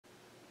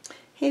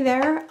Hey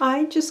there,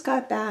 I just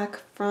got back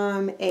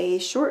from a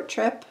short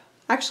trip,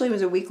 actually it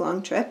was a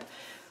week-long trip,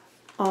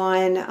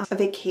 on a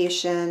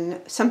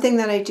vacation, something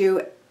that I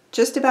do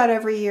just about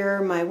every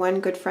year. My one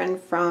good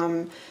friend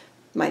from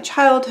my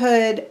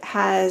childhood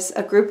has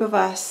a group of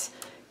us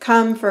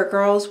come for a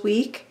girls'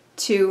 week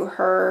to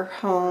her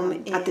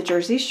home at the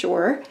Jersey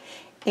Shore.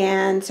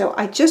 And so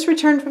I just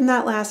returned from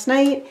that last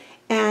night,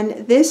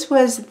 and this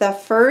was the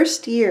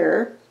first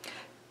year,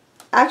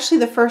 actually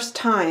the first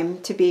time,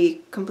 to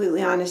be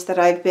completely honest, that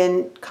I've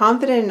been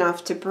confident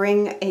enough to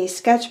bring a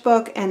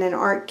sketchbook and an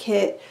art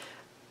kit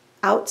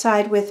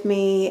outside with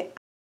me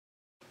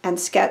and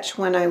sketch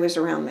when I was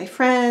around my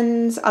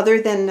friends,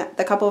 other than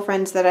the couple of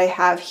friends that I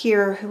have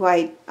here who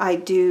I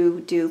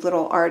do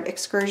little art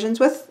excursions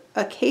with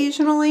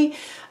occasionally.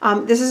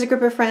 This is a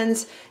group of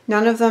friends,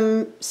 none of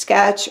them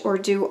sketch or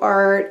do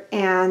art,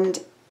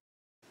 and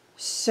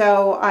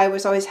so I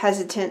was always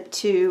hesitant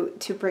to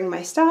bring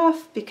my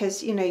stuff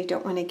because, you know, you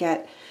don't want to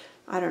get,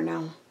 I don't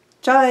know,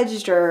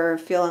 judged or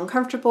feel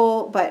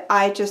uncomfortable, but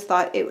I just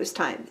thought it was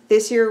time.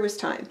 This year was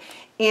time.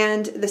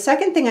 And the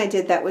second thing I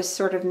did that was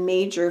sort of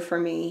major for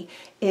me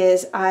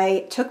is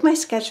I took my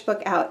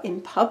sketchbook out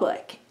in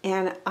public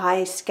and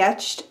I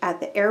sketched at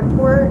the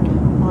airport,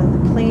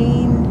 on the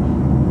plane,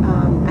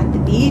 at the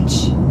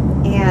beach,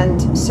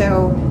 and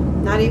so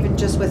not even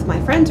just with my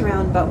friends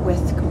around, but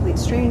with complete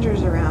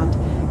strangers around,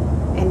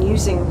 and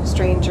using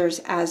strangers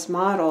as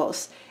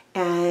models.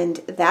 And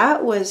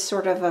that was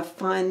sort of a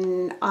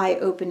fun,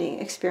 eye-opening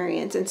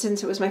experience. And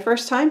since it was my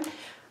first time,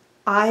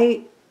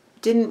 I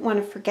didn't want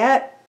to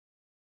forget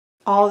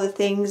all the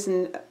things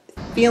and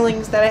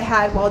feelings that I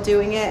had while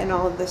doing it and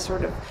all of the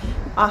sort of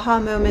aha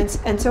moments.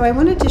 And so I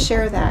wanted to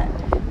share that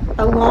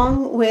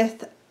along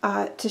with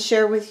to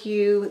share with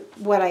you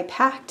what I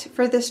packed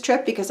for this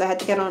trip, because I had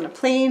to get on a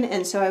plane,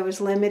 and so I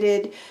was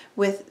limited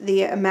with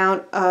the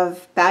amount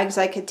of bags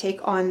I could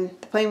take on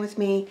the plane with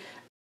me.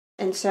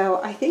 And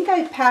so I think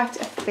I packed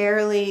a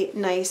fairly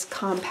nice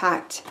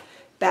compact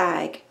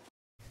bag.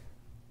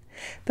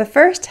 But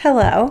first,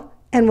 hello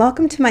and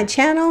welcome to my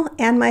channel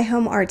and my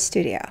home art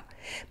studio.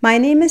 My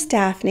name is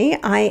Daphne.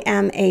 I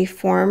am a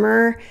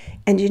former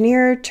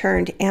engineer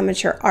turned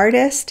amateur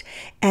artist,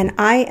 and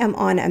I am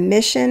on a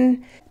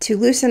mission to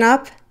loosen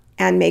up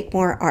and make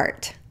more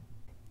art.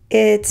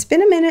 It's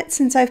been a minute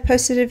since I've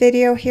posted a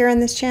video here on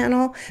this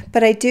channel,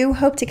 but I do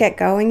hope to get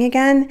going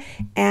again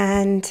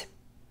and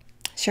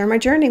share my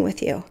journey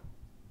with you.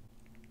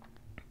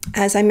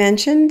 As I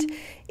mentioned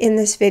in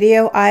this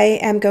video, I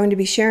am going to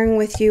be sharing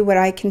with you what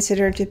I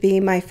consider to be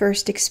my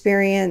first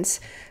experience,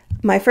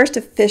 my first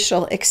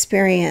official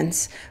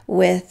experience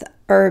with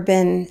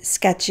urban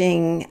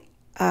sketching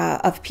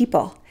of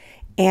people.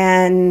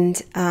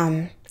 And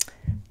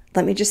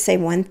let me just say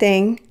one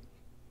thing.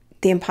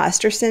 The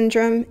imposter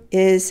syndrome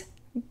is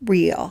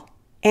real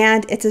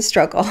and it's a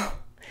struggle.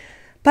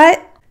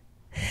 But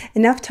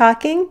enough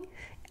talking.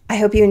 I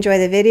hope you enjoy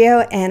the video,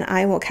 and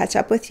I will catch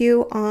up with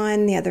you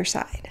on the other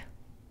side.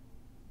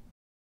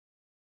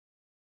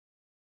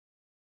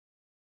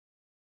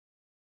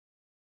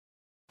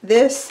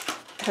 This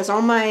has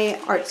all my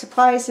art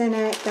supplies in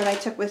it that I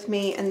took with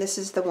me, and this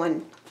is the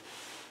one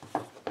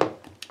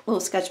little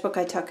sketchbook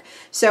I took.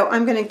 So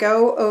I'm going to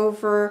go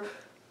over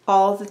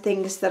all the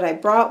things that I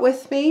brought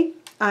with me.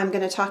 I'm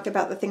going to talk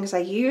about the things I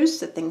used,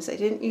 the things I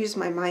didn't use,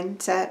 my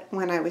mindset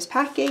when I was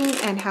packing,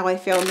 and how I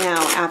feel now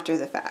after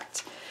the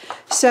fact.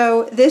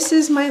 So this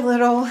is my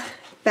little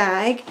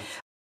bag.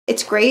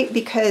 It's great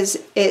because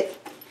it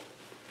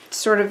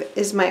sort of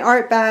is my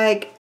art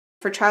bag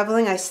for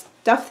traveling. I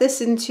stuffed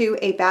this into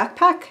a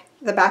backpack.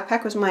 The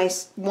backpack was my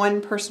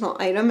one personal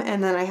item,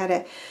 and then I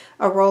had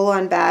a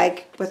roll-on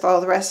bag with all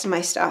the rest of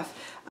my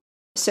stuff.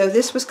 So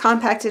this was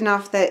compact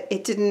enough that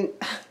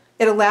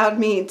it allowed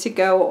me to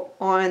go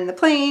on the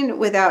plane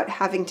without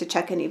having to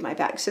check any of my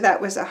bags. So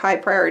that was a high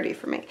priority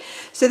for me.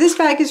 So this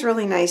bag is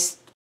really nice,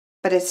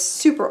 but it's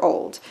super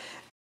old.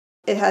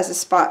 It has a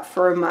spot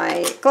for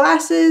my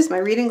glasses, my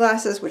reading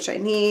glasses, which I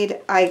need.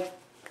 I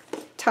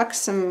tuck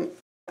some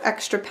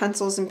extra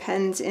pencils and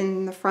pens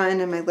in the front,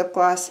 and my lip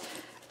gloss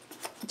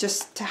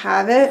just to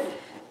have it.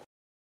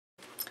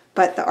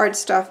 But the art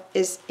stuff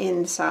is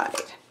inside.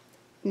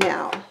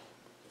 Now,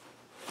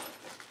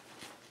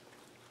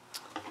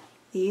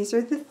 these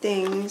are the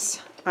things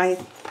I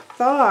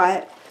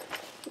thought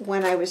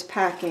when I was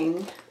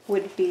packing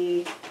would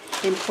be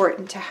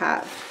important to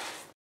have.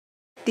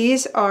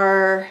 These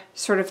are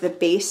sort of the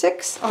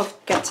basics. I'll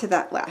get to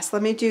that last.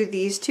 Let me do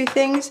these two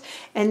things.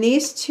 And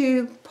these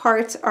two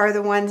parts are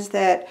the ones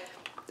that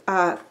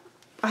I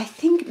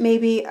think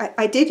maybe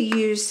I did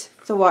use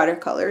the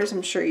watercolors.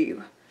 I'm sure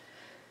you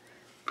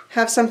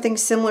have something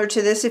similar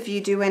to this if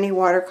you do any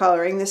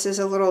watercoloring. This is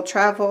a little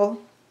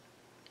travel.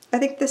 I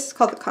think this is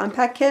called the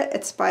Compact Kit.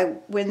 It's by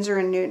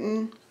Winsor &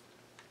 Newton.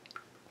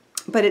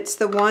 But it's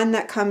the one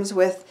that comes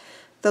with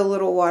the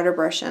little water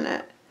brush in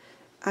it.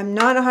 I'm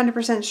not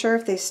 100% sure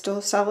if they still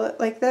sell it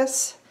like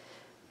this,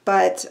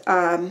 but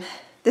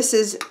this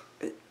is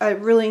a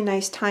really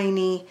nice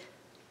tiny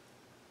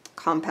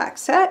compact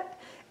set.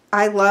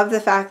 I love the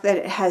fact that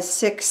it has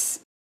 6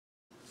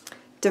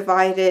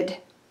 divided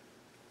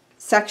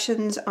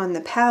sections on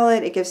the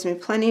palette. It gives me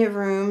plenty of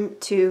room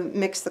to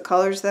mix the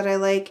colors that I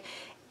like.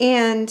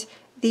 And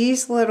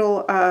these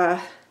little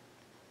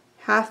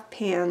half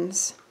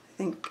pans, I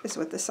think is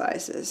what the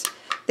size is.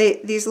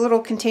 These little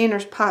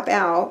containers pop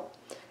out,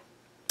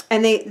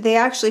 and they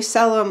actually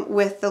sell them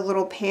with the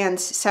little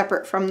pans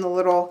separate from the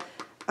little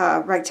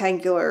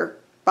rectangular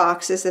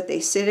boxes that they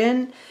sit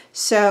in.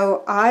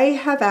 So I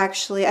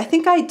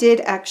think I did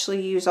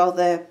actually use all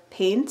the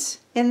paints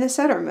in the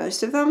set, or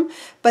most of them,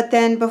 but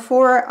then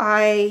before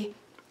I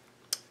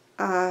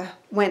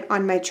went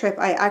on my trip,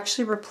 I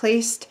actually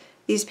replaced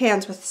these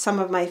pans with some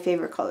of my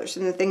favorite colors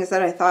and the things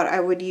that I thought I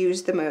would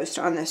use the most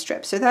on this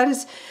trip. So that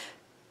is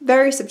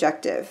very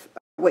subjective,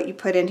 what you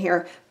put in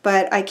here,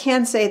 but I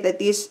can say that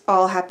these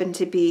all happen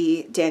to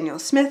be Daniel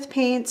Smith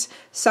paints.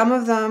 Some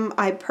of them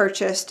I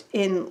purchased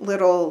in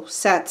little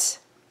sets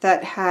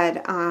that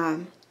had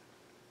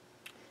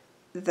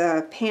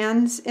the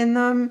pans in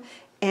them,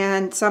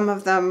 and some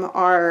of them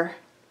are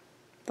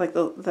like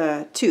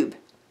the tube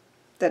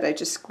that I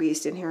just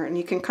squeezed in here, and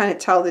you can kind of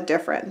tell the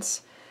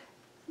difference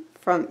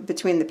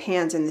between the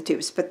pans and the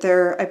tubes. But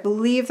I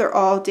believe they're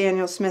all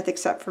Daniel Smith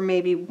except for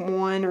maybe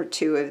 1 or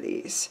 2 of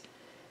these.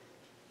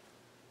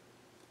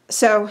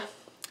 So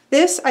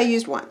this I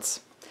used once,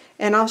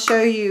 and I'll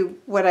show you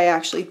what I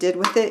actually did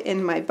with it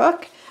in my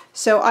book.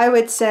 So I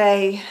would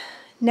say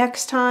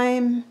next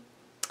time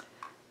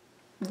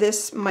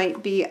this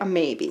might be a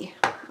maybe.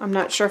 I'm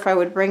not sure if I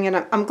would bring it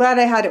up. I'm glad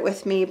I had it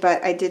with me,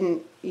 but I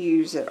didn't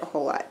use it a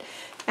whole lot.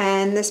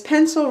 And this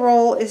pencil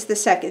roll is the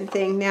second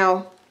thing.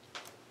 Now,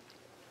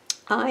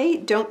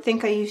 I don't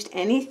think I used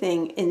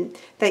anything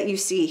that you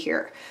see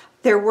here.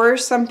 There were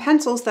some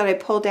pencils that I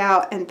pulled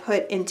out and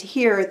put into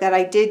here that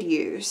I did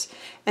use.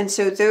 And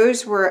so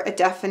those were a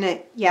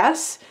definite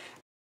yes.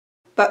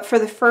 But for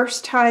the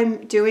first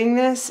time doing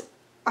this,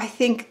 I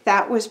think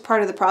that was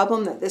part of the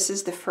problem, that this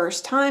is the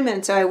first time,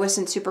 and so I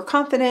wasn't super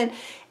confident,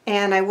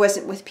 and I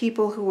wasn't with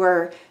people who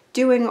were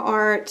doing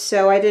art,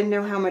 so I didn't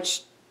know how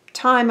much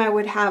time I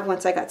would have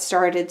once I got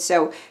started.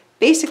 So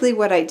basically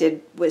what I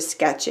did was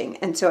sketching,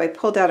 and so I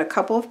pulled out a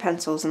couple of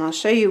pencils, and I'll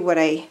show you what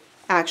I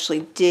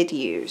actually did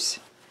use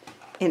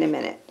in a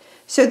minute.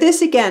 So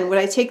this, again, would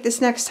I take this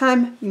next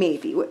time?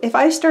 Maybe. If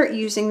I start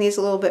using these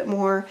a little bit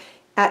more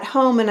at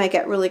home and I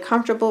get really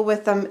comfortable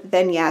with them,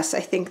 then yes,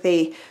 I think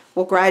they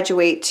will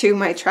graduate to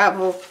my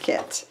travel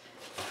kit.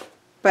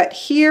 But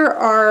here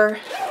are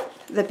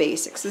the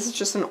basics. This is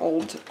just an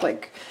old,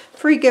 like,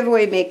 free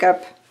giveaway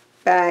makeup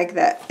bag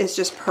that is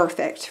just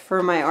perfect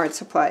for my art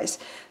supplies.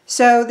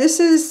 So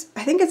this is,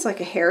 I think it's like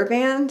a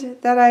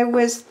hairband that I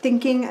was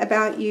thinking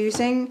about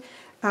using.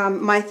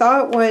 My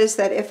thought was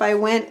that if I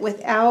went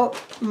without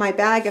my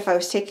bag, if I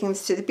was taking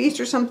this to the beach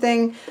or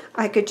something,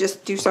 I could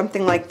just do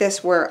something like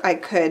this where I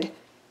could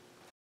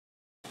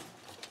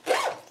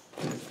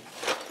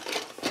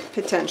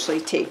potentially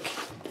take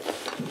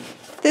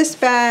this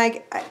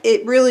bag.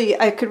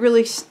 I could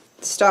really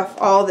stuff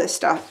all this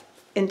stuff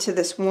into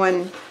this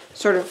one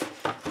sort of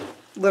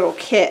little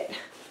kit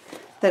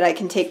that I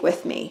can take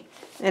with me,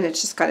 and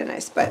it's just kind of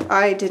nice. But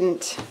I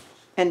didn't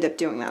end up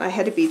doing that. I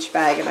had a beach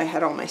bag and I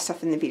had all my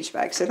stuff in the beach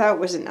bag, so that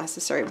wasn't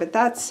necessary, but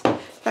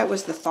that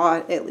was the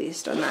thought, at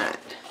least, on that.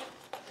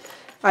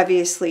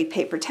 Obviously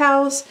paper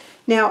towels.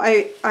 Now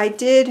I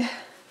did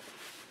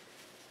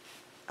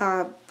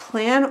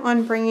plan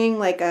on bringing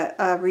like a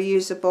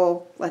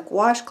reusable like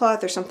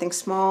washcloth or something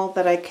small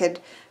that I could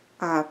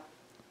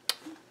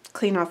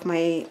clean off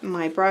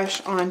my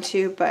brush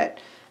onto, but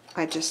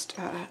I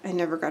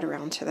never got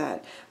around to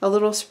that. A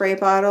little spray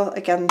bottle,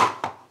 again,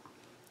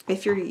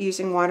 if you're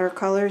using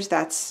watercolors,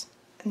 that's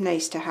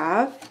nice to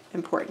have,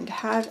 important to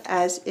have,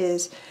 as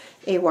is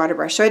a water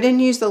brush. So I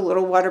didn't use the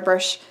little water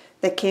brush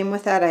that came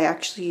with that. I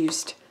actually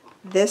used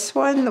this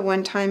one the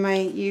one time I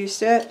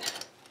used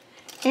it.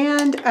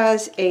 And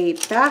as a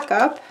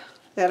backup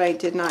that I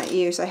did not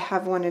use, I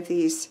have one of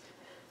these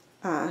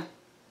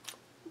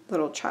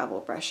little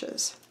travel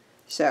brushes.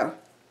 So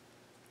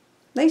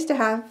nice to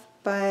have,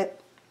 but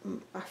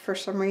for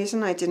some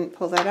reason I didn't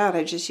pull that out.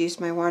 I just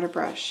used my water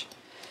brush.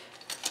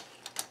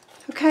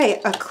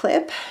 Okay, a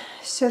clip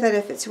so that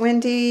if it's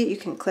windy, you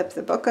can clip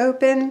the book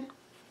open.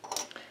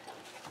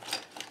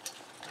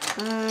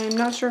 I'm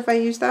not sure if I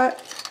used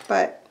that,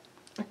 but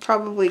I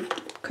probably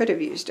could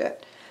have used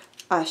it.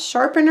 A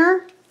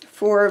sharpener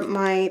for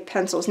my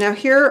pencils. Now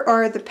here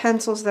are the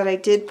pencils that I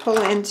did pull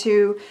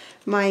into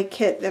my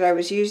kit that I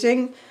was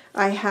using.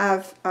 I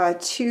have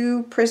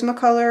 2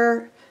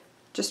 Prismacolor,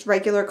 just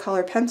regular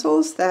color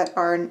pencils that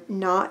are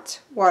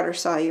not water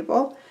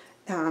soluble.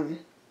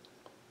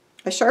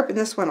 I sharpened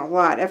this one a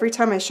lot. Every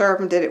time I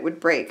sharpened it, it would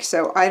break.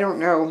 So I don't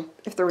know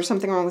if there was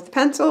something wrong with the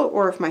pencil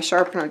or if my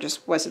sharpener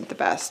just wasn't the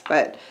best.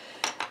 But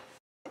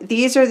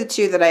these are the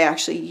 2 that I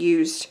actually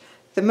used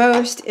the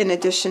most, in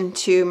addition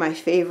to my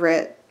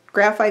favorite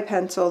graphite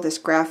pencil, this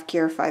Graph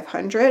Gear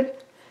 500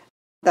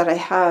 that I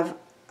have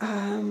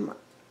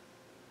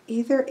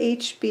either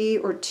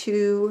HB or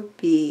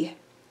 2B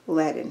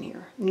lead in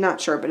here. I'm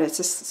not sure, but it's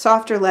a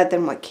softer lead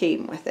than what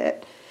came with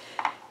it.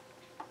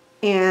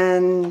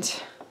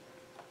 And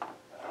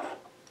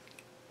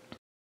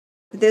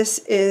this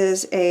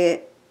is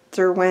a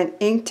Derwent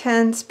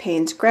Inktense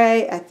Payne's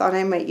Gray. I thought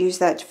I might use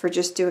that for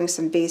just doing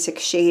some basic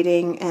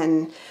shading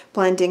and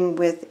blending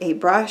with a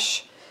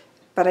brush,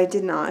 but I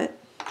did not.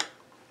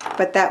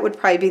 But that would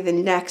probably be the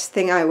next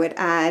thing I would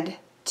add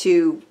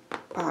to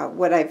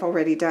what I've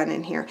already done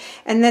in here.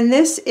 And then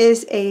this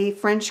is a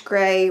French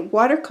Gray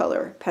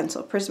watercolor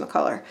pencil,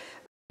 Prismacolor.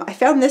 I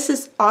found this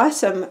is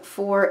awesome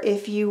for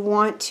if you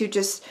want to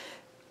just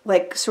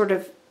like sort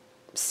of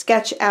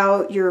sketch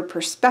out your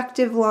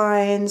perspective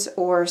lines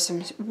or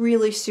some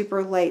really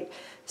super light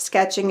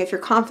sketching. If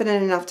you're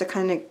confident enough to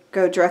kind of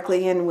go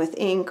directly in with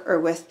ink or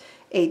with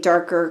a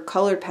darker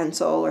colored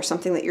pencil or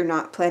something that you're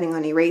not planning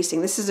on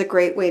erasing, this is a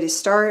great way to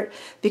start,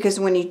 because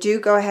when you do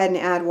go ahead and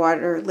add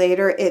water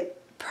later, it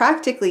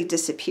practically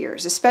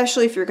disappears,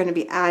 especially if you're going to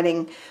be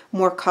adding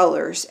more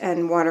colors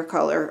and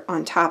watercolor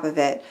on top of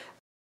it.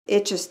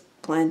 It just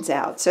blends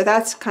out. So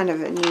that's kind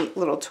of a neat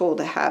little tool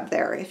to have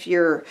there if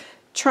you're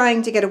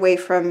trying to get away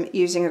from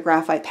using a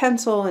graphite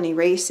pencil and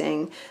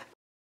erasing,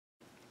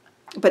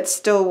 but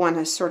still want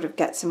to sort of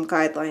get some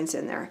guidelines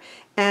in there.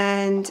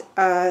 And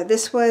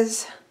this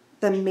was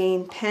the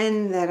main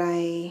pen that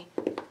I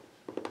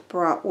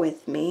brought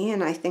with me,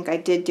 and I think I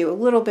did do a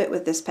little bit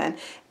with this pen.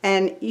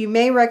 And you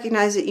may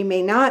recognize it, you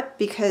may not,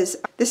 because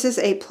this is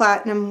a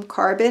platinum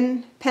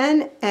carbon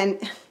pen, and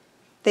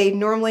they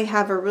normally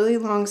have a really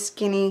long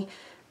skinny,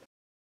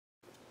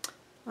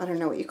 I don't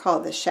know what you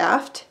call it, the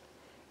shaft.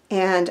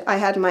 And I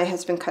had my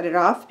husband cut it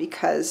off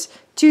because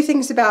two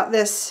things about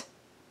this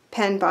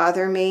pen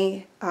bother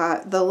me.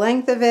 The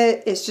length of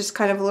it is just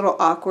kind of a little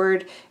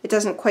awkward. It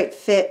doesn't quite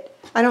fit.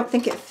 I don't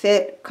think it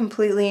fit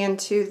completely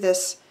into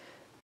this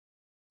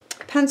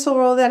pencil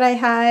roll that I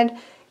had.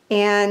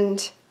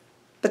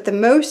 But the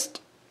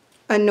most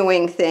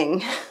annoying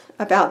thing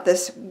about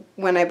this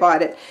when I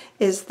bought it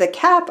is the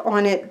cap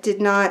on it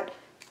did not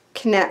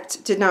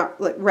connect, did not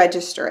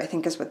register, I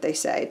think is what they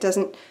say.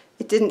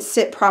 It didn't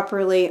sit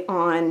properly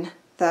on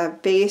the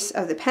base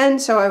of the pen,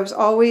 so I was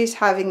always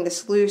having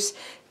this loose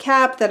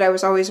cap that I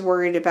was always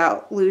worried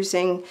about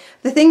losing.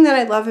 The thing that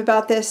I love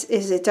about this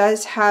is it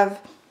does have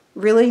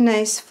really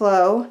nice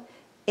flow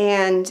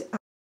and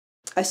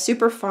a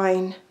super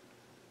fine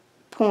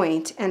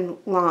point and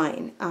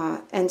line.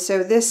 And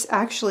so this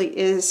actually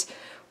is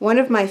one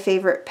of my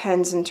favorite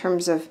pens in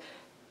terms of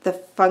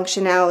the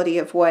functionality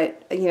of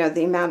what, you know,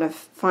 the amount of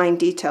fine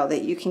detail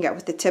that you can get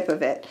with the tip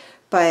of it.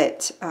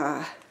 But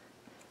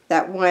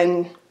that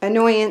one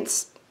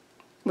annoyance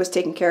was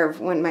taken care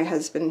of when my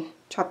husband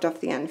chopped off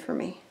the end for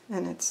me.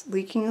 And it's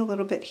leaking a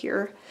little bit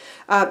here.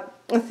 A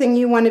thing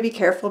you want to be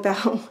careful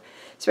about,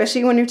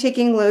 especially when you're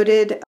taking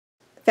loaded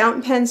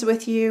fountain pens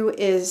with you,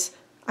 is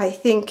I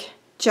think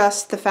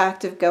just the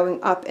fact of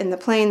going up in the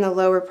plane, the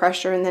lower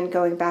pressure, and then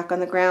going back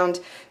on the ground,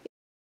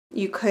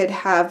 you could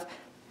have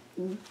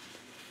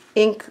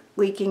ink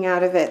leaking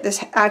out of it.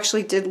 This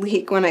actually did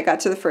leak when I got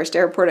to the first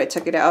airport. I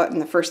took it out,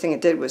 and the first thing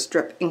it did was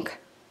drip ink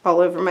all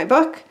over my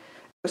book.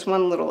 It was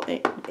one little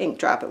ink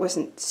drop. It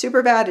wasn't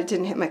super bad. It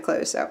didn't hit my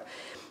clothes, so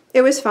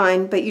it was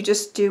fine, but you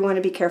just do want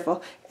to be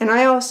careful. And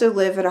I also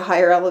live at a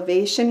higher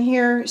elevation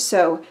here,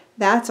 so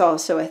that's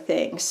also a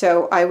thing.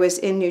 So I was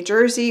in New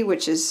Jersey,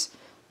 which is,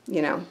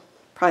 you know,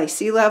 probably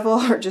sea level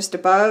or just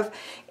above,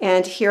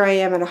 and here I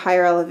am at a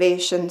higher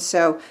elevation,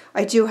 so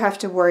I do have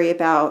to worry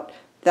about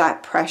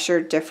that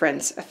pressure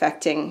difference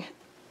affecting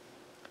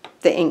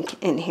the ink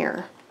in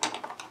here.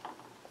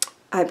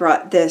 I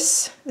brought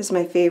this as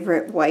my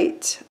favorite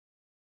white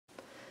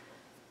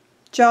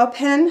gel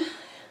pen,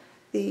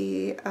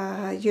 the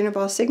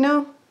Uniball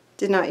Signo.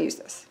 Did not use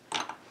this.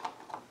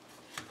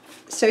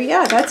 So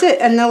yeah, that's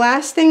it. And the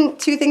last thing,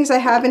 two things I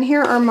have in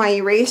here are my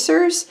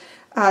erasers.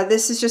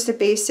 This is just a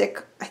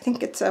basic, I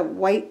think it's a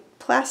white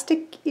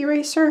plastic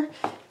eraser,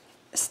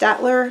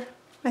 Statler,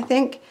 I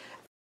think.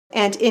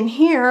 And in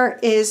here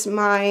is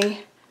my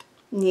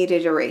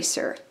kneaded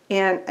eraser.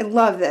 And I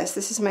love this.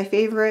 This is my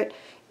favorite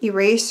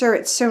eraser.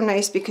 It's so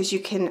nice because you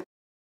can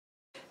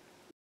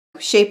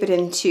shape it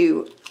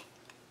into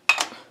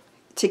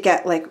to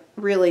get like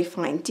really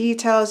fine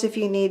details if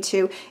you need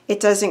to. It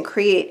doesn't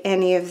create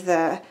any of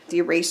the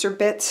eraser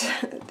bits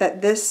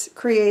that this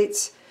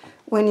creates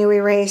when you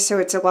erase, so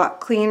it's a lot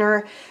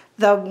cleaner.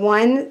 The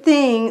one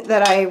thing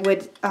that I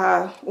would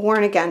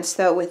warn against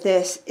though with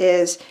this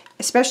is,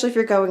 especially if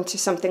you're going to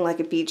something like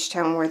a beach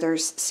town where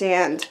there's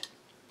sand,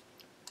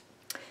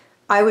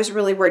 I was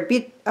really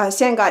worried.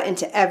 Sand got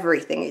into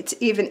everything.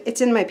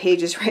 It's in my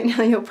pages right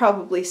now. You'll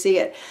probably see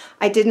it.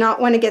 I did not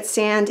want to get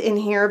sand in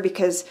here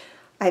because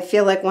I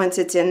feel like once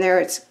it's in there,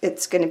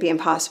 it's going to be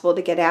impossible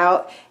to get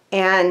out.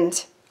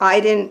 And I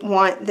didn't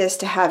want this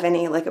to have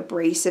any like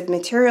abrasive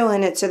material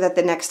in it so that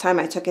the next time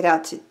I took it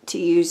out to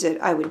use it,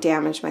 I would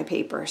damage my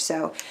paper.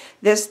 So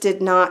this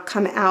did not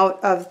come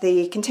out of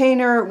the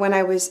container when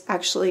I was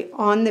actually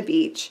on the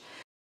beach.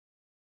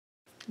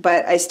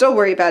 But I still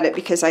worry about it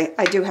because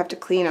I do have to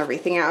clean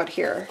everything out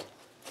here.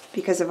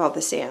 because of all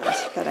the sand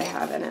that I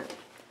have in it.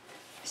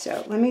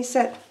 So let me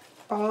set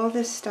all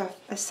this stuff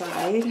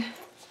aside.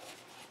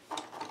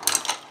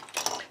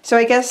 So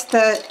I guess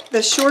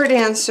the short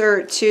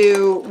answer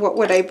to what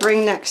would I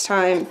bring next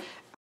time,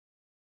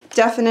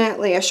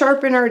 definitely a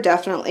sharpener,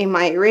 definitely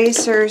my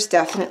erasers,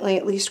 definitely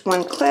at least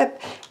one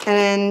clip,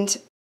 and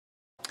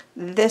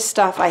this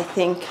stuff I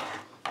think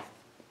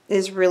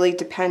is really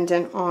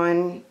dependent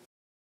on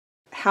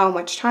how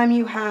much time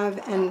you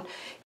have. And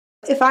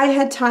if I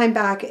had time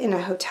back in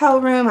a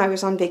hotel room, I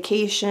was on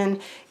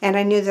vacation, and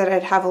I knew that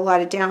I'd have a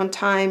lot of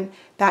downtime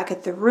back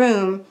at the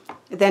room,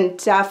 then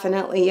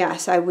definitely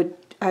yes, I would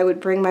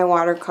bring my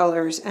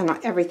watercolors and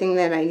everything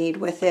that I need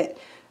with it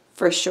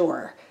for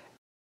sure.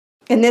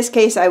 In this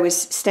case, I was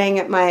staying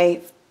at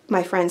my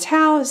friend's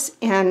house,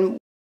 and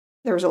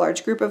there was a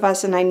large group of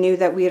us, and I knew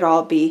that we'd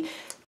all be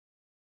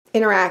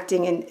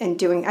interacting and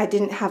doing, I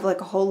didn't have like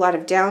a whole lot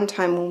of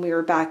downtime when we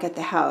were back at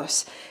the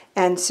house.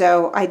 And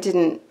so I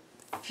didn't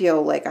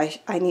feel like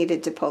I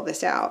needed to pull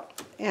this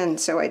out. And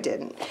so I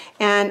didn't.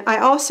 And I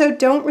also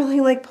don't really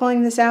like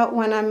pulling this out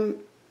when I'm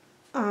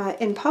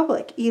in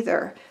public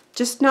either.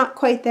 Just not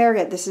quite there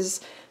yet. This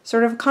is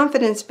sort of a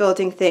confidence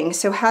building thing.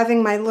 So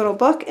having my little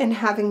book and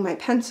having my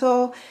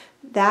pencil,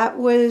 that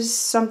was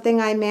something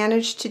I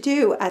managed to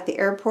do at the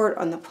airport,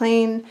 on the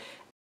plane,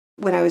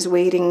 when I was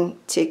waiting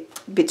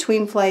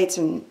between flights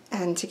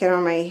and to get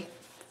on my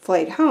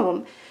flight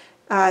home.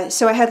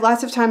 So I had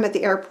lots of time at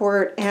the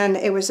airport, and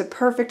it was a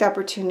perfect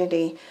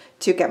opportunity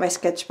to get my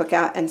sketchbook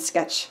out and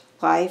sketch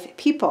live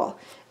people.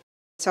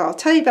 So I'll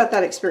tell you about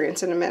that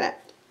experience in a minute.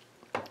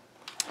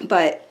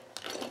 But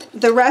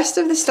the rest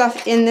of the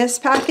stuff in this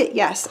packet,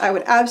 yes, I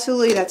would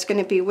absolutely, that's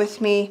going to be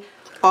with me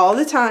all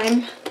the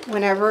time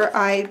whenever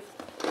I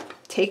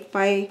take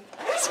my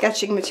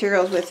sketching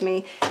materials with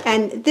me.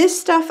 And this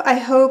stuff, I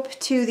hope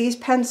to, these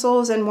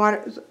pencils and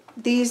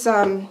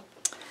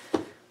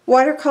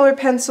watercolor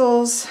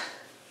pencils,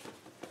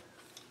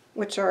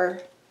 which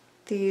are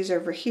these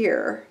over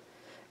here.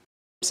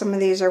 Some of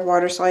these are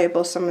water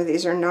soluble, some of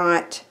these are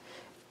not.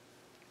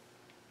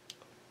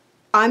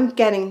 I'm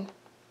getting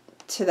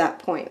to that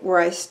point where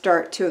I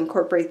start to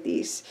incorporate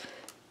these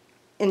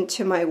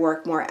into my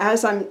work more.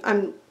 As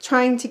I'm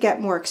trying to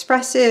get more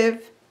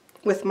expressive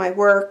with my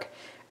work.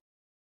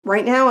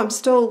 Right now I'm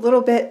still a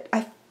little bit,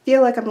 I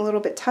feel like I'm a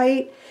little bit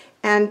tight,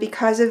 and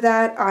because of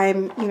that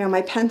I'm,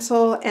 my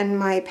pencil and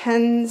my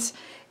pens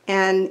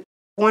and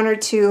one or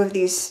two of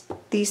these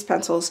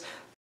pencils,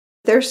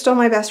 they're still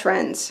my best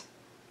friends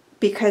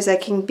because I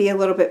can be a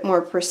little bit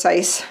more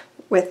precise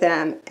with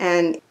them.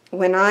 And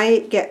when I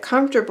get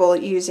comfortable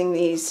using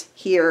these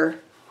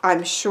here,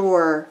 I'm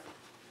sure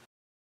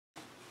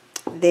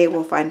they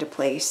will find a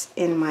place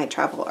in my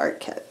travel art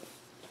kit.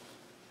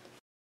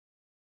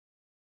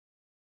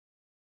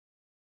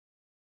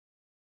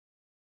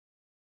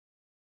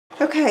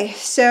 Okay,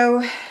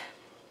 so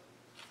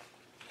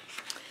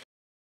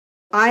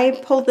I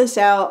pulled this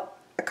out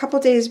a couple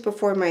days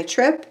before my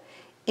trip,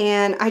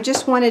 and I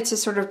just wanted to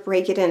sort of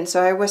break it in,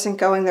 so I wasn't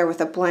going there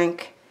with a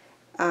blank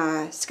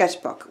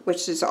sketchbook,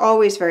 which is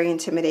always very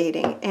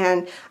intimidating.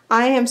 And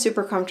I am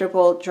super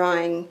comfortable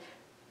drawing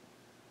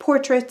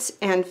portraits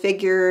and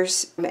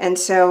figures, and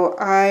so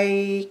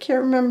I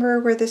can't remember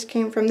where this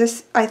came from.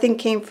 This, I think,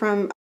 came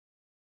from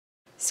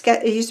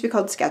it used to be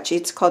called Sketchy.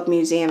 It's called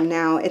Museum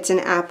now. It's an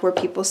app where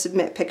people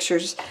submit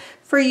pictures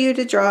for you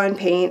to draw and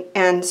paint,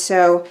 and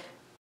so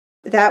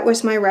that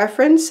was my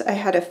reference. I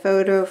had a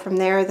photo from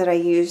there that I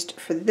used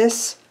for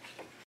this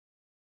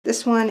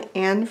one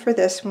and for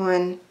this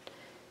one.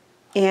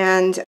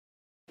 And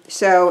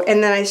so,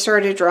 and then I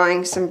started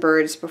drawing some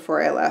birds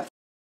before I left.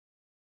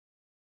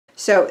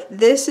 So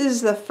this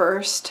is the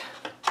first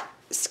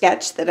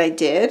sketch that I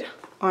did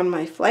on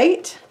my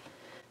flight.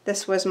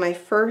 This was my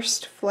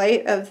first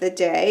flight of the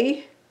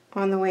day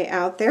on the way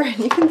out there, and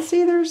you can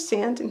see there's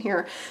sand in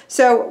here.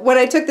 So when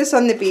I took this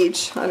on the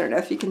beach, I don't know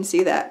if you can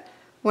see that.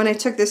 When I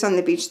took this on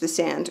the beach, the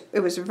sand, it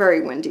was very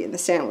windy and the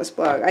sand was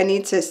blowing. I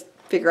need to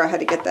figure out how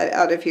to get that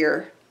out of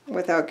here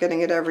without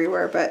getting it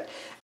everywhere, but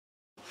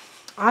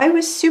I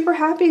was super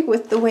happy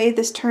with the way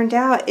this turned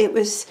out. It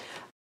was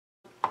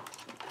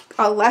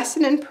a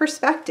lesson in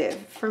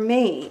perspective for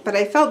me, but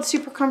I felt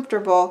super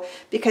comfortable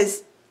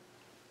because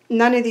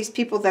none of these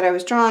people that I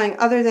was drawing,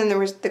 other than there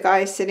was the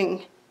guy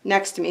sitting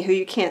next to me who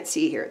you can't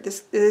see here.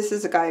 This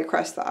is a guy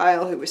across the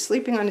aisle who was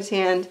sleeping on his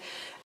hand,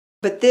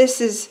 but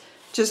this is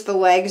just the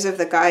legs of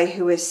the guy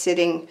who was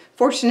sitting,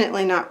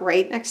 fortunately not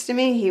right next to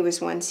me. He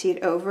was one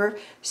seat over,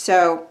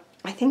 so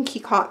I think he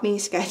caught me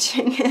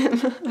sketching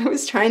him. I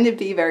was trying to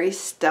be very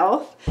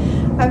stealth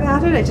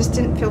about it. I just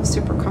didn't feel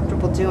super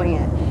comfortable doing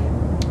it.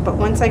 But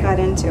once I got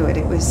into it,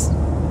 it was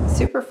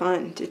super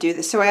fun to do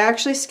this. So I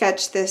actually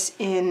sketched this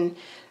in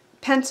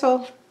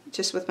pencil,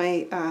 just with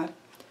my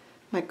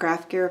my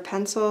Graph Gear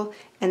pencil,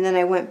 and then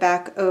I went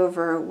back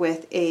over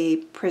with a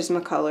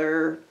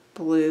Prismacolor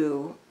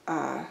blue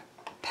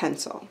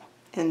pencil.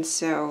 And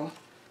so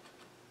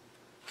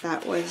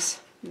that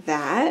was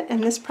that,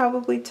 and this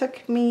probably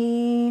took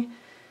me,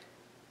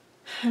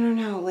 I don't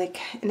know, like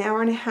an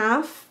hour and a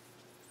half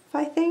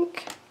I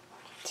think,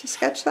 to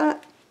sketch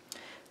that.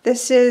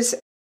 This is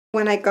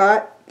when I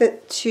got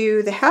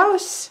to the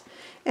house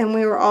and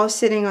we were all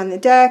sitting on the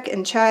deck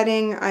and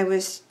chatting. I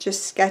was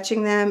just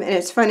sketching them, and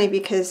it's funny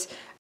because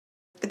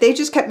they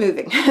just kept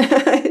moving.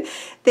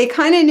 They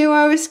kind of knew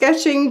I was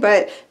sketching,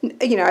 but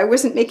you know, I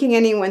wasn't making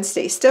anyone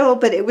stay still,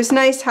 but it was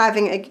nice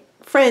having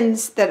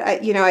friends that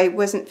I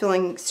wasn't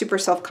feeling super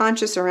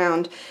self-conscious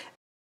around.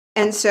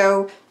 And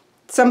so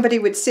somebody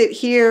would sit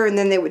here and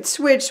then they would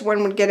switch.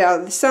 One would get out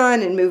of the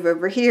sun and move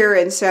over here.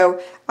 And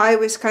so I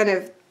was kind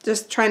of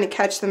just trying to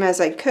catch them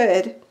as I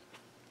could.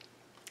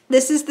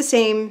 This is the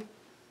same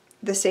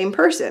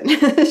person.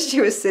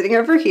 She was sitting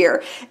over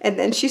here, and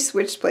then she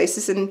switched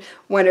places and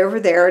went over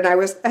there, and I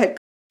had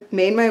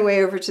made my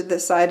way over to the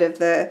side of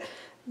the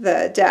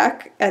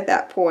deck at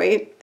that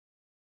point.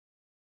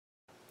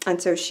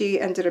 And so she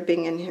ended up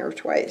being in here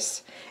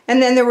twice.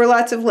 And then there were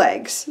lots of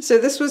legs. So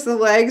this was the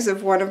legs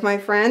of one of my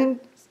friends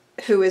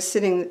who was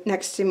sitting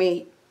next to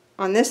me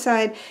on this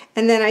side.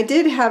 And then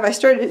I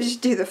started to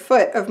do the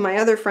foot of my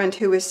other friend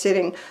who was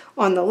sitting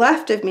on the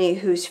left of me,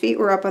 whose feet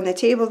were up on the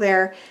table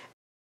there.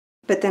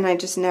 But then I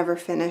just never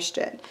finished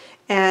it.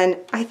 And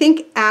I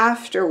think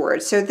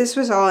afterwards, so this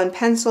was all in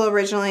pencil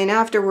originally, and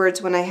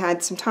afterwards when I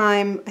had some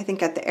time, I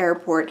think at the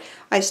airport,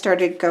 I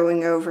started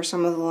going over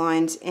some of the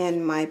lines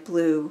in my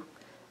blue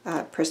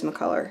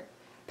Prismacolor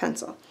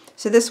pencil.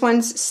 So this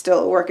one's still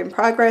a work in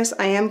progress.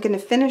 I am going to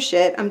finish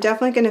it. I'm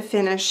definitely going to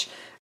finish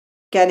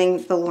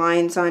getting the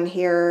lines on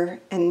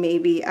here and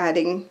maybe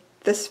adding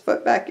this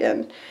foot back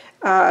in.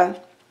 And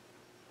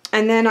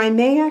then I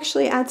may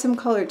actually add some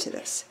color to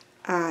this.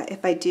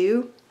 If I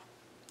do,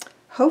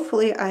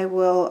 hopefully I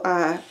will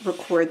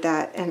record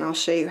that and I'll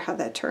show you how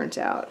that turns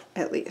out,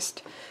 at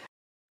least.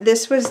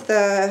 This was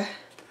the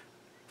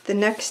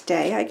next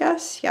day, I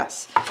guess.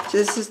 Yes. So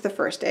this is the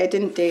first day. I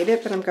didn't date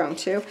it, but I'm going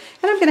to. And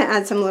I'm going to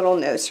add some little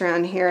notes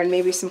around here and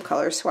maybe some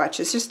color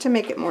swatches just to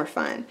make it more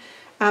fun.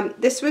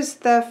 This was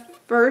the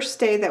first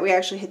day that we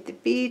actually hit the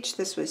beach.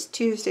 This was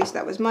Tuesday, so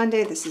that was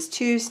Monday. This is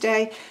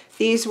Tuesday.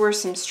 These were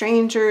some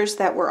strangers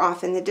that were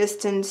off in the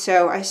distance,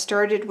 so I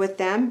started with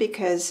them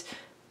because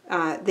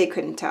they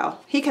couldn't tell.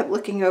 He kept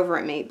looking over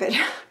at me, but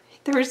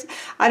there was,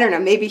 I don't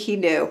know, maybe he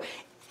knew.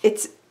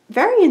 It's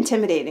very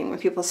intimidating when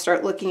people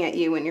start looking at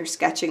you when you're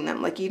sketching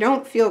them. Like, you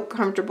don't feel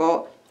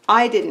comfortable.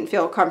 I didn't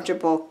feel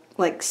comfortable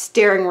like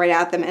staring right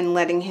at them and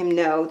letting him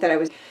know that I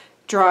was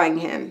drawing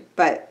him.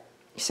 But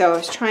so I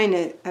was trying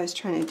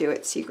to do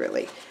it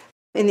secretly.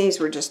 And these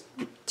were just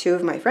two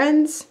of my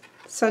friends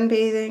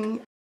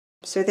sunbathing.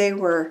 So they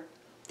were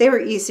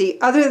easy,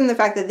 other than the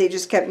fact that they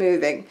just kept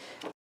moving.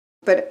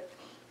 But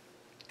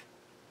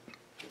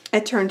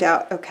it turned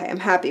out okay. I'm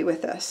happy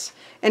with this.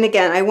 And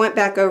again, I went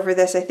back over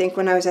this, I think,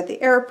 when I was at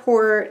the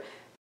airport,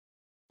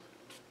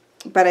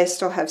 but I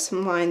still have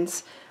some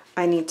lines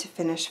I need to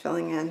finish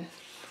filling in.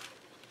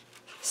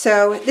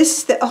 So this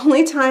is the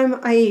only time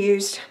I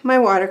used my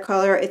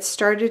watercolor. It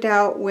started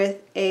out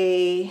with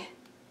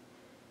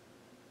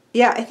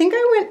I think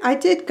I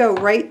did go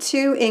right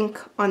to ink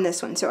on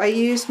this one. So I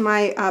used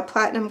my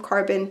Platinum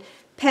Carbon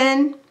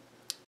pen,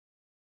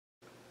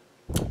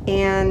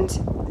 and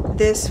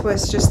this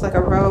was just like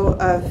a row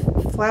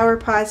of flower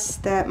pots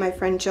that my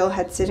friend Jill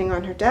had sitting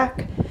on her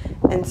deck.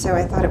 And so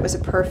I thought it was a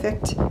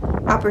perfect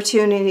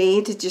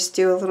opportunity to just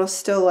do a little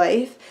still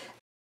life.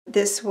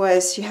 This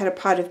was, she had a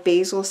pot of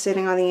basil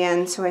sitting on the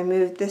end, so I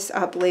moved this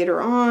up later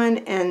on.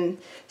 And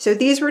so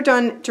these were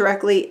done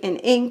directly in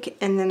ink,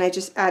 and then I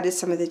just added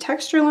some of the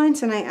texture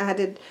lines, and I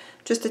added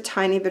just a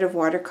tiny bit of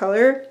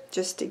watercolor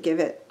just to give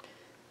it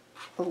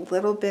a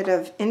little bit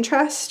of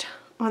interest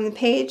on the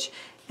page.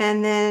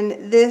 And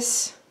then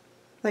this,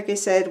 like I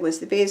said, was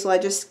the basil. I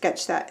just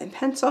sketched that in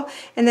pencil.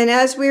 And then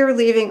as we were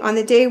leaving, on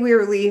the day we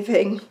were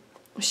leaving,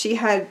 she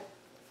had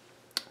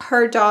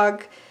her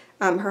dog,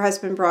 her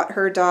husband brought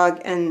her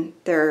dog and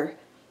their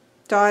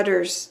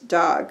daughter's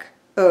dog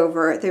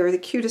over. They were the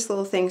cutest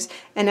little things.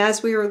 And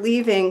as we were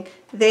leaving,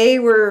 they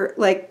were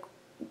like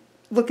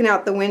looking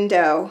out the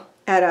window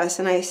at us,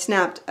 and I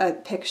snapped a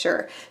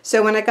picture.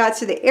 So when I got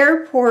to the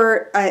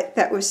airport,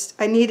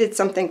 I needed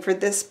something for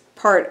this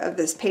part of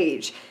this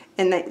page,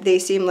 and they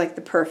seemed like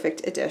the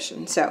perfect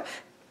addition. So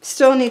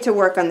still need to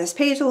work on this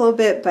page a little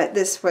bit, but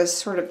this was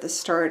sort of the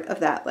start of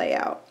that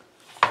layout.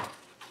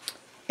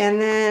 And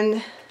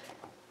then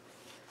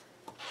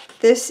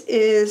this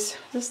is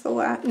the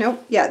last,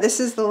 nope, yeah, this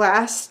is the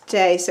last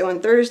day. So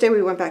on Thursday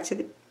we went back to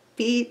the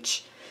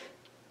beach,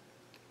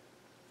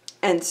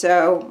 and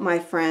so my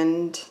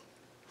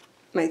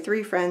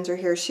three friends are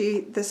here.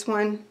 This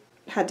one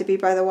had to be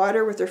by the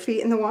water with her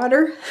feet in the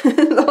water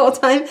the whole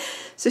time.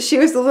 So she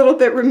was a little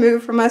bit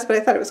removed from us, but I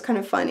thought it was kind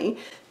of funny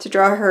to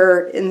draw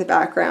her in the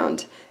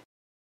background.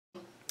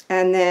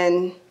 And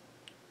then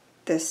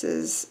this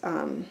is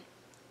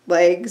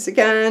legs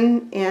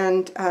again,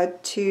 and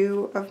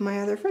two of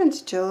my other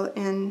friends, Jill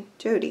and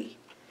Jody.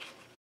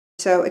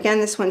 So again,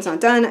 this one's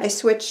not done. I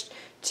switched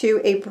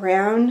to a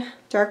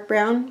dark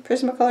brown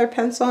Prismacolor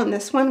pencil in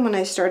this one when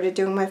I started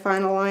doing my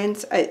final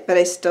lines, but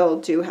I still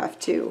do have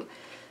to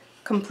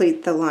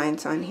complete the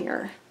lines on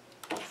here.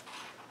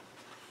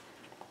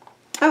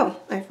 Oh,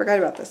 I forgot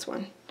about this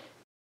one.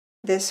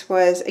 This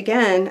was,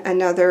 again,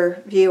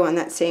 another view on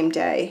that same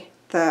day,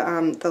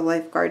 the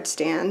lifeguard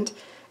stand,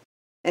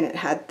 and it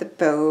had the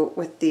boat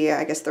with the,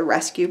 I guess, the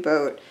rescue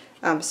boat.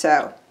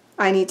 So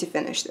I need to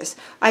finish this.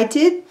 I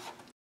did,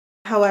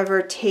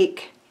 however,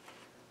 take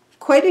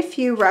quite a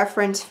few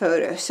reference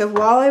photos. So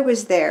while I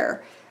was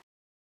there,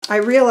 I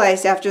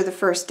realized after the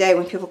first day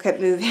when people kept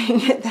moving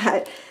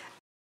that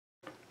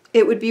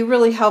it would be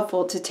really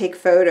helpful to take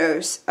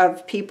photos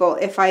of people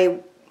if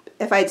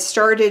I'd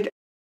started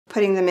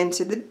putting them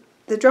into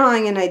the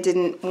drawing and I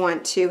didn't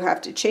want to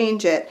have to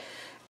change it.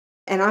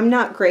 And I'm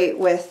not great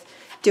with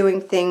doing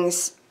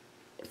things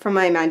from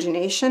my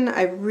imagination.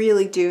 I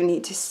really do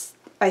need to,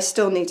 I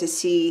still need to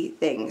see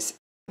things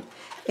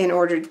in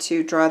order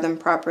to draw them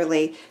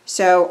properly.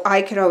 So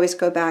I could always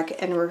go back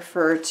and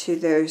refer to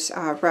those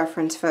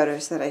reference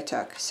photos that I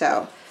took.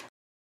 So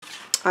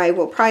I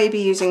will probably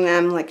be using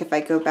them, like if I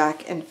go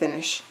back and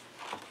finish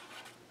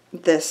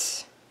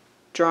this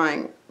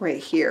drawing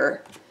right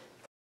here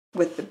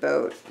with the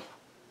boat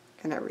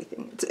and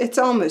everything. It's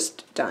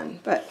almost done,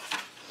 but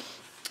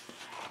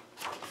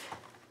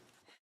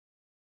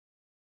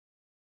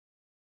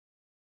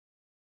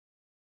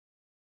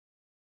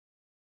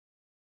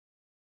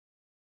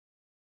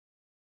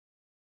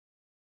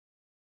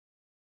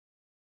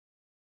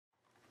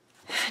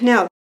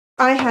now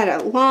I had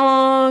a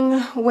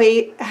long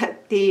wait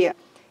at the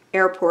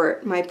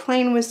airport. My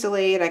plane was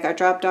delayed. I got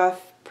dropped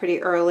off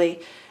pretty early.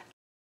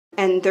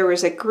 And there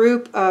was a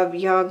group of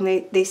young,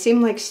 they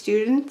seemed like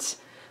students,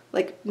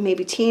 like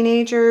maybe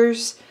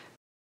teenagers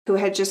who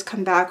had just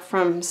come back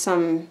from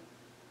some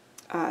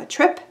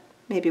trip,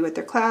 maybe with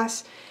their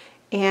class.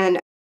 And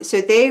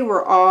so they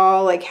were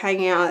all like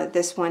hanging out at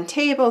this one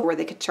table where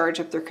they could charge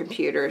up their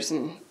computers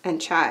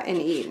and chat and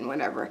eat and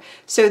whatever.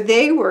 So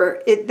they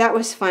were, that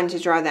was fun to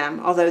draw them,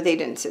 although they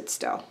didn't sit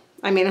still.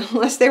 I mean,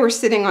 unless they were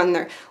sitting on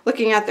their,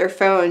 looking at their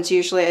phones,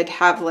 usually I'd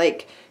have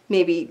like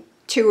maybe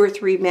 2 or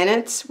 3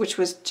 minutes, which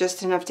was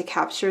just enough to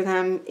capture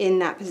them in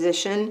that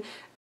position.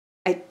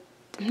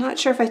 I'm not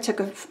sure if I took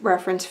a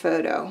reference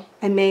photo.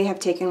 I may have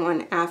taken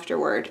one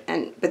afterward,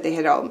 but they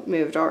had all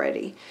moved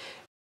already.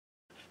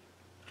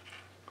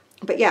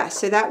 But yeah,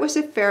 so that was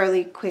a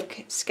fairly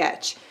quick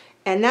sketch.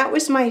 And that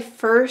was my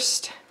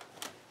first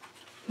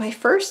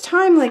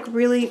time like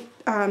really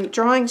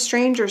drawing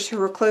strangers who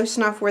were close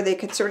enough where they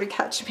could sort of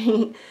catch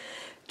me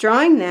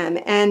drawing them.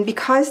 And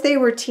because they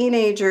were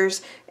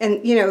teenagers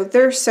and, you know,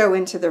 they're so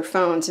into their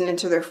phones and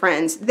into their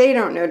friends, they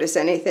don't notice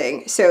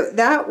anything. So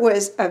that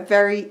was a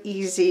very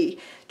easy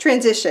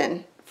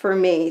transition for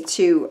me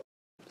to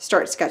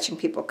start sketching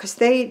people because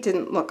they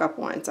didn't look up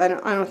once. I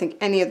don't think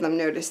any of them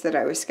noticed that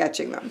I was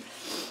sketching them.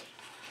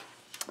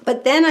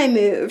 But then I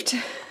moved.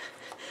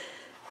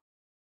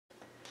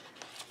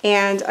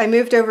 And I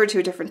moved over to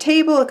a different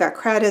table. It got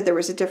crowded. There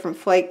was a different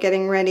flight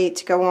getting ready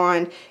to go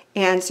on.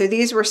 And so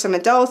these were some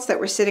adults that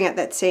were sitting at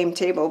that same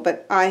table,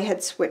 but I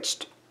had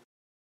switched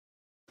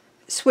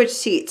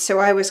seats. So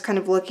I was kind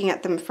of looking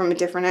at them from a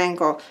different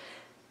angle.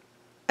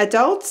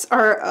 Adults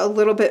are a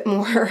little bit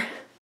more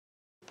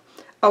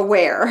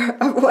aware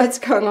of what's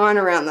going on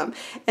around them.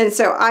 And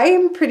so I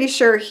am pretty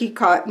sure he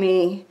caught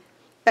me.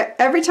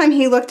 Every time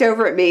he looked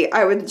over at me,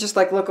 I would just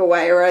like look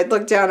away or I'd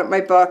look down at my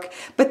book.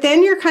 But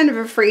then you're kind of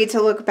afraid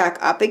to look back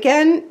up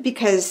again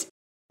because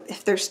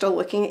if they're still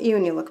looking at you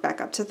and you look back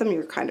up to them,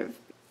 you're kind of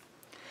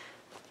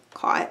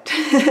caught.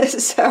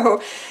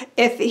 So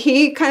if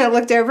he kind of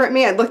looked over at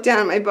me, I'd look down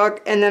at my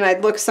book and then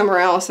I'd look somewhere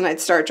else and I'd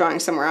start drawing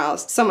someone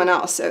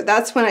else. So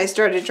that's when I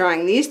started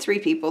drawing these 3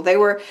 people. They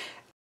were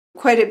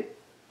quite a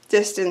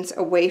distance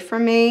away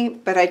from me,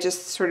 but I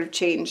just sort of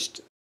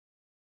changed.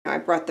 I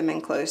brought them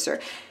in closer.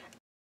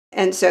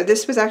 And so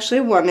this was actually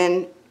a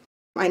woman.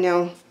 I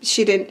know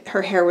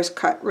her hair was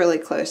cut really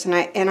close.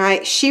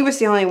 She was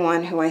the only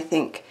one who I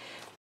think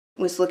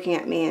was looking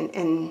at me.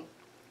 And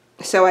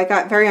so I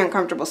got very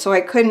uncomfortable. So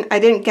I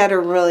didn't get a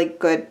really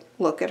good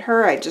look at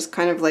her. I just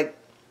kind of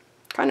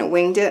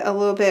winged it a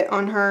little bit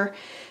on her.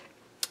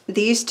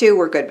 These 2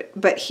 were good,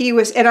 but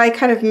and I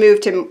kind of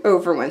moved him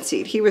over one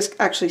seat. He was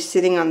actually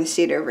sitting on the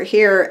seat over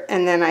here.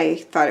 And then I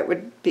thought it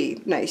would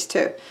be nice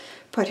to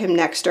put him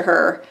next to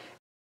her.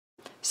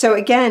 So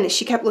again,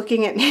 she kept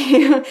looking at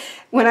me.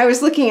 When I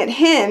was looking at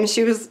him,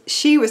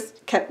 she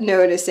kept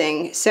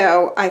noticing.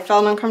 So I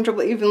felt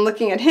uncomfortable even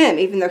looking at him,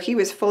 even though he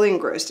was fully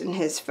engrossed in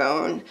his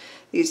phone,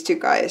 these 2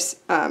 guys.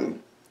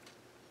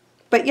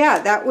 But yeah,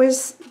 that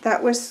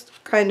was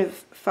kind of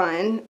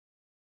fun.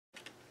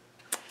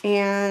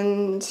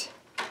 And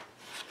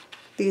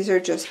these are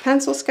just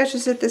pencil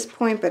sketches at this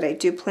point, but I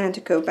do plan to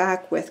go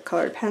back with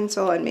colored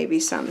pencil and maybe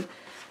some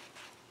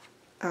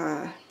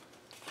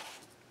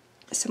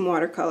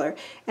watercolor.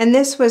 And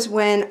this was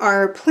when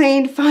our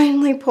plane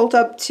finally pulled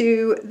up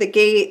to the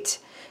gate.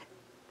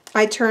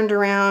 I turned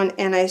around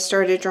and I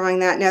started drawing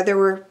that. Now there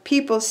were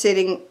people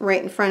sitting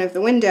right in front of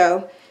the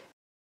window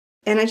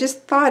and I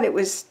just thought it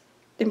was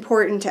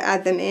important to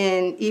add them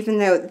in, even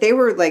though they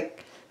were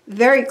like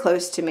very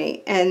close to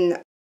me,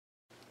 and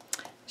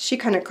she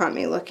kind of caught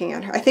me looking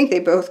at her. I think they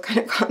both kind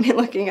of caught me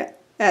looking at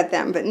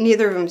them, but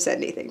neither of them said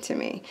anything to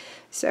me.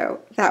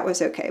 So that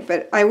was okay.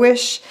 But I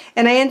wish,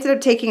 and I ended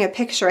up taking a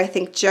picture, I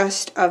think,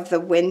 just of the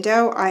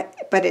window.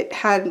 But it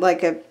had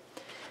like a,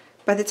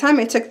 by the time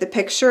I took the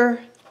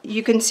picture,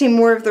 you can see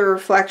more of the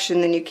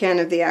reflection than you can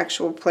of the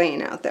actual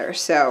plane out there.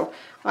 So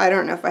I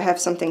don't know if I have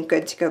something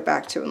good to go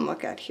back to and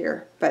look at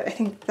here. But I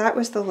think that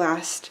was the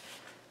last,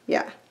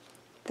 yeah,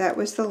 that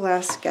was the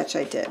last sketch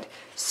I did.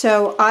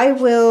 So I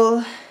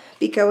will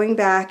be going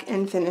back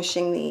and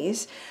finishing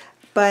these.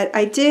 But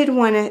I did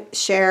want to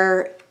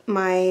share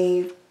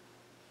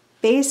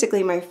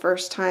basically my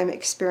first time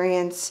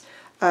experience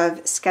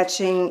of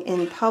sketching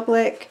in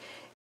public.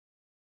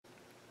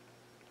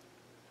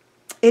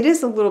 It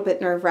is a little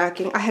bit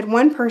nerve-wracking. I had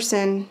one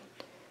person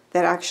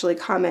that actually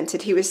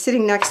commented. He was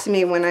sitting next to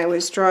me when I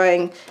was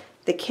drawing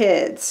the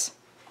kids.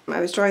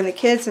 I was drawing the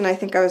kids, and I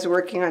think I was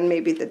working on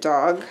maybe the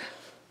dog,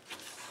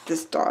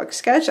 this dog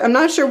sketch. I'm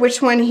not sure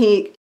which one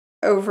he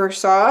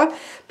oversaw,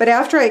 but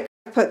after I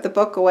put the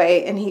book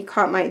away and he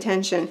caught my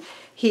attention,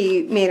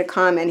 he made a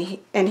comment,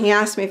 and he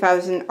asked me if I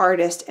was an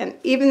artist. And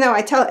even though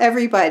I tell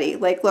everybody,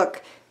 like,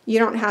 look, you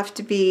don't have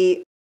to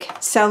be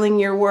selling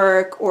your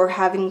work or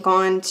having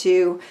gone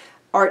to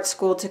art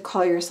school to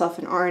call yourself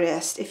an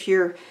artist. If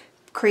you're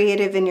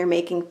creative and you're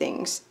making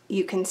things,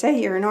 you can say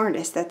you're an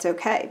artist. That's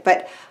okay.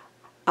 But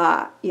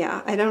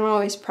yeah, I don't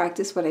always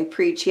practice what I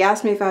preach. He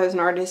asked me if I was an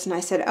artist, and I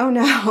said, oh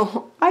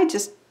no, I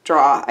just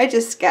draw, I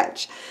just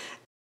sketch.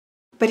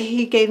 But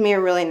he gave me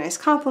a really nice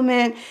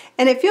compliment,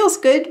 and it feels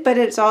good, but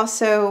it is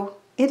also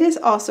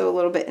a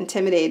little bit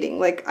intimidating.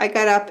 Like, I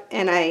got up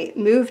and I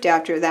moved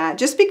after that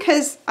just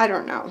because, I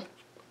don't know.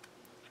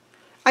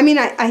 I mean,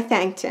 I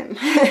thanked him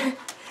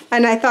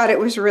and I thought it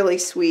was really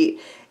sweet.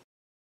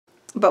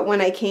 But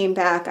when I came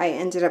back, I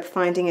ended up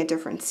finding a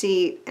different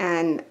seat,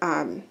 and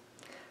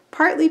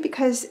partly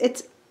because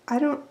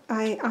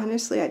I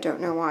honestly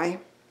don't know why.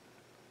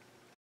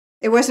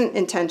 It wasn't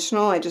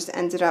intentional, I just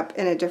ended up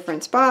in a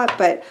different spot,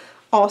 but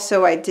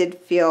also I did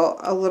feel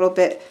a little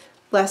bit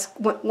less,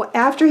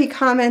 after he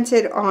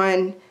commented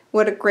on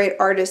what a great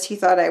artist he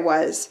thought I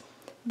was,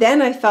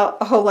 then I felt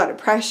a whole lot of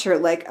pressure,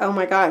 like, oh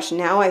my gosh,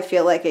 now I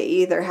feel like I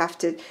either have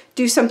to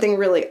do something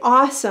really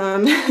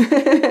awesome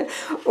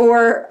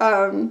or,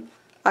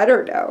 I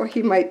don't know,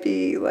 he might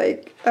be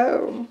like,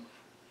 oh,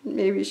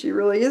 maybe she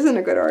really isn't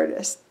a good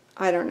artist.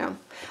 I don't know.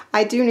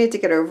 I do need to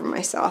get over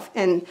myself,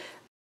 and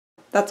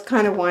that's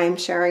kind of why I'm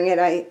sharing it.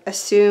 I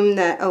assume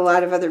that a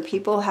lot of other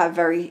people have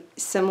very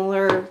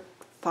similar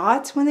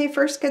thoughts when they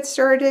first get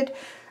started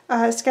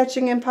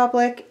sketching in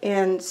public,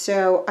 and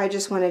so I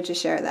just wanted to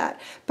share that.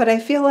 But I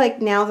feel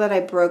like now that I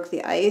broke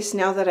the ice,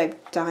 now that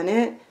I've done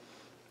it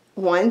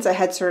once, I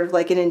had sort of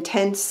like an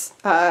intense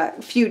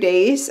few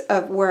days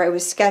of where I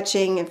was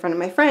sketching in front of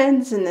my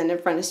friends and then in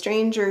front of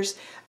strangers.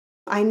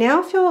 I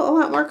now feel a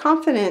lot more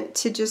confident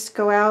to just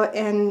go out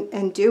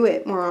and do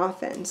it more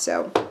often.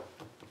 So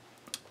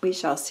we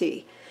shall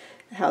see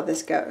how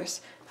this goes.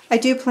 I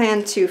do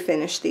plan to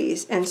finish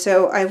these, and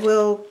so I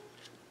will,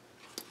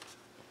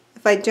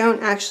 if I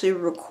don't actually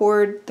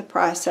record the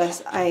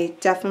process, I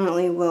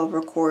definitely will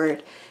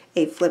record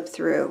a flip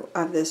through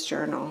of this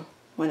journal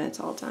when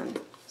it's all done.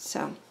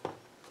 So,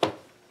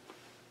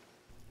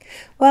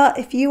 well,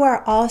 if you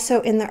are also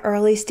in the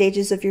early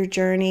stages of your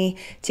journey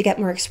to get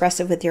more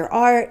expressive with your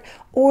art,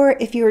 or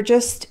if you are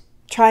just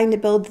trying to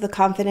build the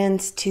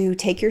confidence to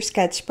take your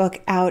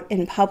sketchbook out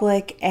in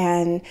public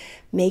and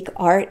make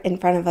art in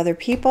front of other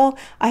people,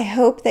 I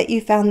hope that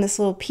you found this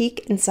little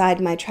peek inside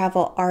my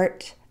travel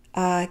art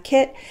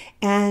kit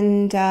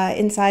and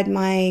inside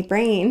my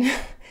brain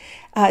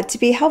to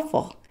be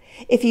helpful.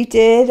 If you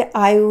did,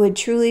 I would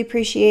truly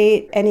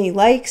appreciate any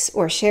likes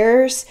or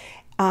shares.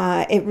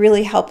 It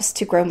really helps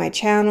to grow my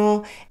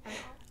channel.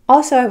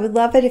 Also, I would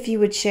love it if you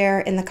would share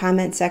in the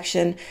comment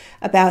section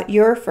about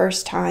your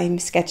first time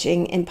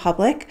sketching in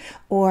public,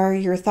 or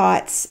your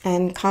thoughts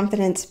and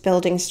confidence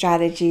building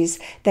strategies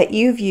that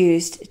you've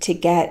used to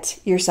get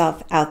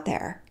yourself out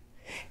there.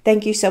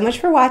 Thank you so much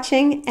for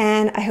watching,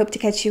 and I hope to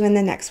catch you in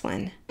the next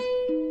one.